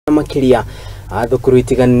makiria thukuru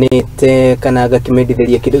itiganite kana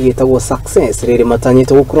gakimendithĩria kĩndũ gĩtagwo success rĩrĩ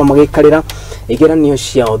matanyĩte gũkorwo magĩkarĩra igeranio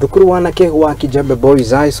ciao thukuru wanake wa Kijabe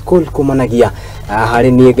Boys High School kumanagia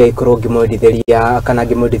harĩ niĩ ngaikorwo ngĩmwendithĩria kana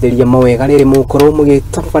ngĩmwendithĩria mawega rĩrĩ mũkorwo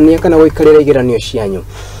mũgĩtabania kana gũikarĩra igeranio cianyu.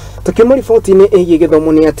 Tukimuriboti-inĩ ĩgiĩ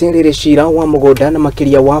gĩthomo nĩ atĩ rĩrĩ Cira wa muguda na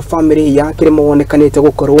makiria wa family ya kirima wonekanĩte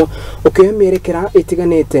gũkorwo ũkĩoya mĩerekera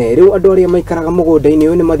ĩtiganĩte. Rĩu andũ arĩa maikaraga muguda-inĩ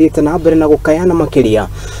ũyũ nĩ mathiĩte na mbere na gukaya na makiria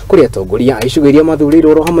kũrĩa atongoria a icigo iria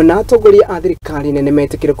mathurĩirwo hamwe na atongoria a thirikari nene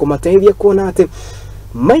metĩkĩre kũmateithia kuona atĩ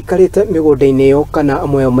maikarĩte mĩgũnda-inĩ ĩyo kana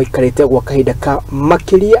amwe maikarĩte gwa kahinda ka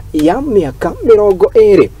makiria ya miaka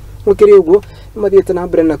 20. Gũkĩrĩ ũguo mathiĩte na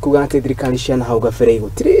mbere na kuga atĩ thirikari cia na hau gabere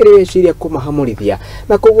gutire ĩreciria kumahamurithia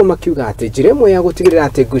na koguo makiuga atĩ njĩra ĩmwe ya gũtigĩrĩra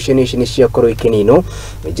atĩ ngucanio ici nĩ ciakorwo ikĩninwo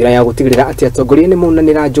njĩra ya gũtigĩrĩra atĩ atongoria nĩ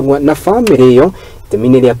maunanĩra njũng'wa na family ĩyo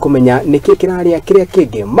itemi-inĩ rĩa kũmenya nĩkĩ kĩrarĩa kĩrĩa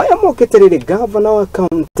kĩngĩ. Maya mokĩte rĩrĩ gavana wa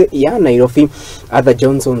kaunti ya Nairobi Arthur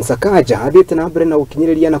Johnson Sakaja athiĩte na mbere na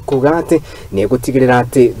gũkinyĩrĩria na kuga atĩ nĩ gũtigĩrĩra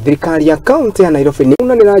atĩ thirikari ya kaunti ya Nairobi nĩ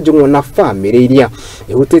maunanĩra njũng'wa na family iria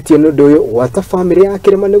ihutĩtio nĩ ũndũ ũyũ wata family ya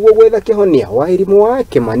Kirima nĩguo gwetha kĩhonia wa irimũ wa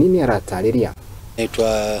Kimani nĩ aratarĩria.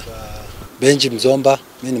 Naitwa Benji Mzomba,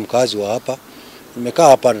 mimi ni mkazi wa hapa. Nimekaa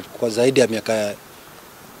hapa kwa zaidi ya miaka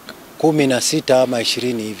 16 ama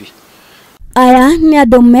 20 hivi. Aya nĩ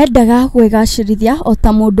andũ mendaga gwĩgacĩrithia o ta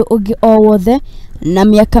mũndũ ũngĩ o wothe na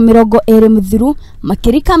miaka 20 mĩthiru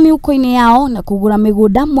makirika miuko-inĩ yao na kugura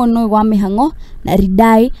mĩgũnda mwena wa mihango na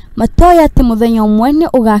naridai matoya atĩ mũthenya ũmwe nĩ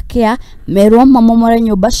ũgakĩa merwo mamomore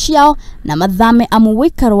nyũmba ciao na mathame amu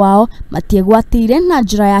wĩikaro wao matiegwatĩire na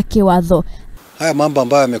njĩra ya kĩwatho. Haya mambo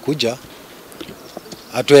ambayo yamekuja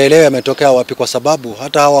hatuelewe yametokea wapi, kwa sababu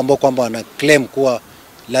hata hao ambao kwamba wana claim kuwa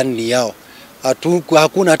land ni yao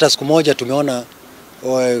hakuna hata siku moja tumeona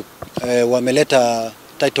wameleta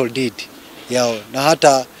title deed yao, na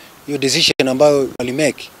hata hiyo decision ambayo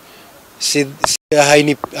walimake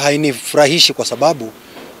hainifurahishi, kwa sababu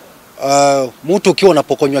mtu ukiwa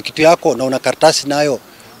unapokonywa kitu yako na una karatasi nayo,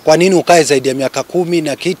 kwa nini ukae zaidi ya miaka 10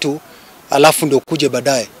 na kitu alafu ndio kuje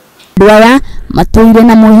baadaye? Dwaya matuire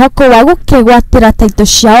na mwihoko wa gũkĩgwatĩra taito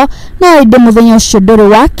ciao na inde mũthenya ũcio ndũrĩ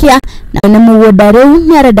wakia na nĩ mũgũnda rĩu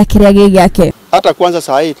nĩ arenda kĩrĩa gĩake. Hata kwanza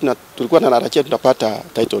saa hii tulikuwa tunatarajia tutapata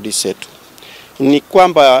title deed set. Ni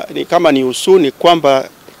kwamba ni kama ni usuni kwamba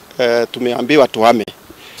tumeambiwa tuhame.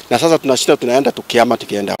 Na sasa tunashinda tunaenda tukiama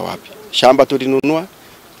tukienda wapi? Shamba tulinunua,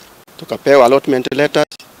 tukapewa allotment letters.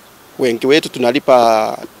 Wengi wetu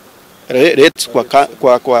tunalipa rates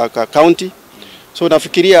kwa county. So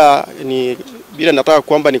nafikiria ni bila nataka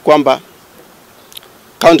kwamba ni kwamba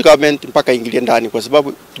county government mpaka ingilie ndani, kwa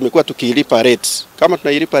sababu tumekuwa tukilipa rates. Kama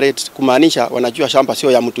tunailipa rates kumaanisha wanajua shamba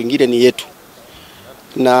sio ya mtu mwingine, ni yetu.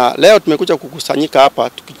 Na leo tumekuja kukusanyika hapa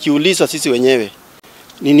tukijiuliza sisi wenyewe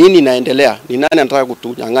ni nini inaendelea, ni nani anataka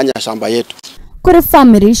kutunyang'anya shamba yetu. Kuri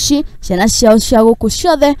family ici ciana ciao cia Guku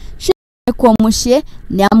ciothe kwa muciĩ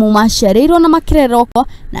nĩ amu maciarĩirwo na makĩreroko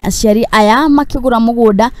na aciari aya makĩgũra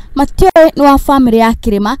mũgũnda matioĩ nĩ wa family ya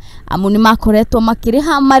Kirima amu nĩ makoretwo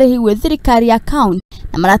makĩrĩha marĩhi gwĩ thirikari ya county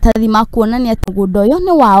na maratathi ma kuonania atĩ mũgũnda ũyũ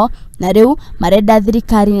nĩ wao, na rĩu marenda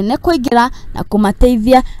thirikari nene kũingĩra na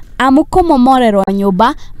kũmateithia amu kũmomorerwo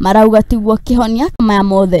nyũmba marauga tiguo kĩhonia maya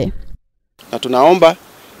mothe. Na tunaomba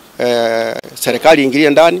serikali ingilie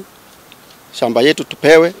ndani, shamba yetu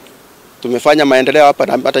tupewe. Tumefanya maendeleo hapa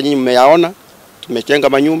na hata nyinyi mmeyaona, tumejenga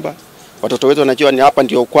manyumba, watoto wetu wanajua ni hapa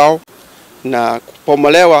ndio kwao, na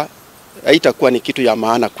kupomolewa haitakuwa ni kitu ya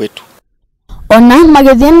maana kwetu. Ona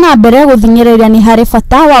magĩthiĩ na mbere gũthing'ĩrĩria nĩ harĩ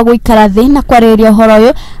bata wa gũikara thĩ na kwarĩrĩria ũhoro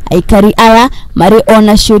ũyũ, aikari aya marĩ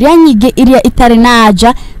ona ciũria nyingĩ iria itarĩ na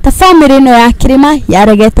anja ta family ĩno ya Kirima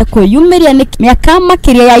yaregete kwĩyumĩria nĩ miaka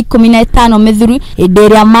makiria ya 15 mĩthiru hĩndĩ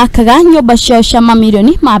ĩrĩa makaga nyũmba ciao cia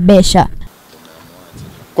mamirioni ma mbeca.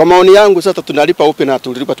 Kwa maoni yangu sasa tunalipa upe na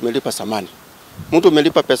tumelipa samani. Mtu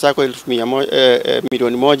umelipa pesa yako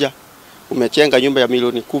 1,000,000 umechenga nyumba ya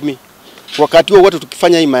milioni 10. Wakati huo watu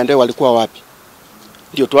tukifanya hii maendeleo walikuwa wapi?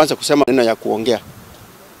 Ndio tuanze kusema neno ya kuongea.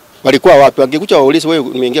 Walikuwa wapi? Wangekuja waulize wewe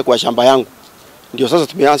umeingia kwa shamba yangu. Ndio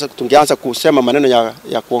sasa tungeanza kusema maneno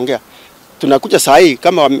ya kuongea. Tunakuja saa hii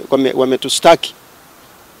kama wametustaki.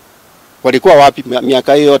 Walikuwa wapi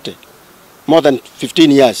miaka hiyo yote? More than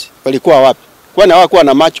 15 years. Walikuwa wapi? Kwani hawakuwa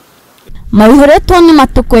na macho? makoretwo ni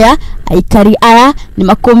matukuya Aikari aya ni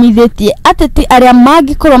makomithĩtie ateti aria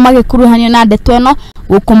magikorwo magikuruhanio na ndeto ĩno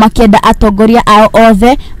Guku makenda atongoria ao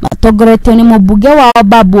othe matongoretio ni mũmbunge wao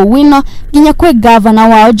Babu Owino nginya kwĩ gavana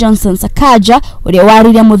wao Johnson Sakaja uria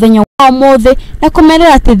warire muthenya wa mothe na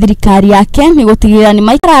kumerera ati thirikari yake ni gutigirira ni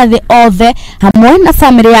maikarathi othe hamwe na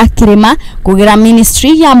family ya Kirima kugira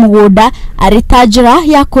ministry ya muguda arita njira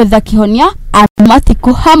ya kwetha kihonia amati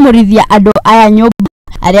kuhamurithia andu aya nyumba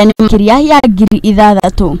aria ni makiria ya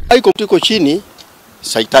 6,000. Haiko tuko chini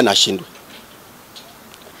Satan ashindwe.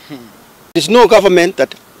 There is no government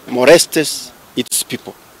that molests its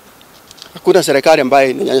people. Hakuna serikali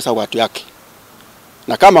ambayo inanyanyasa watu yake.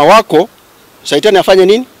 Na kama wako Satan afanye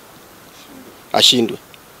nini? Ashindwe.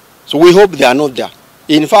 So we hope they are not there.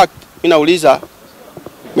 In fact, ninauliza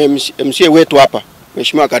MCA wetu hapa,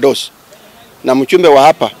 Mheshimiwa Kadosi, na mchumbe wa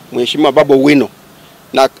hapa, Mheshimiwa Babu Owino,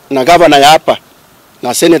 na governor ya hapa,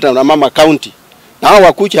 na senator na mama county, na hao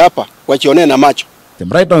wakuja hapa wajione na macho.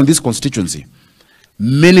 Right now in this constituency,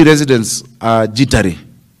 many residents are jittery,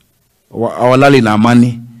 awalali na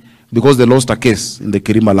amani, because they lost a case in the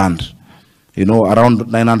Kirima land, you know, around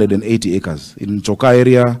 980 acres in Choka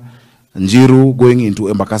area, Njiru, going into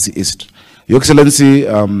Embakasi East. Your Excellency,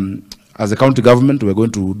 as a county government, we're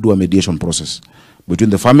going to do a mediation process between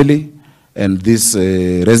the family and these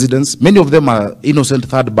residents. Many of them are innocent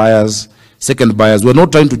third buyers, second buyers. We're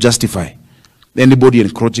not trying to justify anybody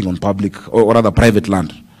encroaching on public or rather private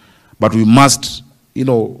land, but we must, you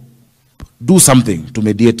know, do something to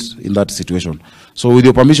mediate in that situation. So with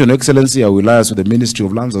your permission, Your Excellency, I will liaise with the Ministry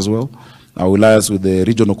of Lands as well. I will liaise with the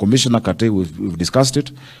Regional Commissioner, Kate, we've discussed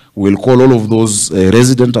it. We'll call all of those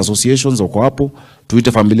resident associations, Okoapo,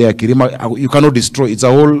 Tuite Familia Kirima. You cannot destroy, it's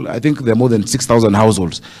a whole, I think there are more than 6,000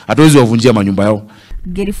 households. Hatuwezi wavunjia manyumba yao.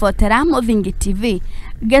 Ngiribotera Muthingi TV,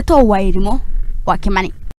 Geto Wairimo wa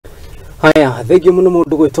Kimani. Haya, thegio muno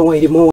mundu gwitwo Wairimo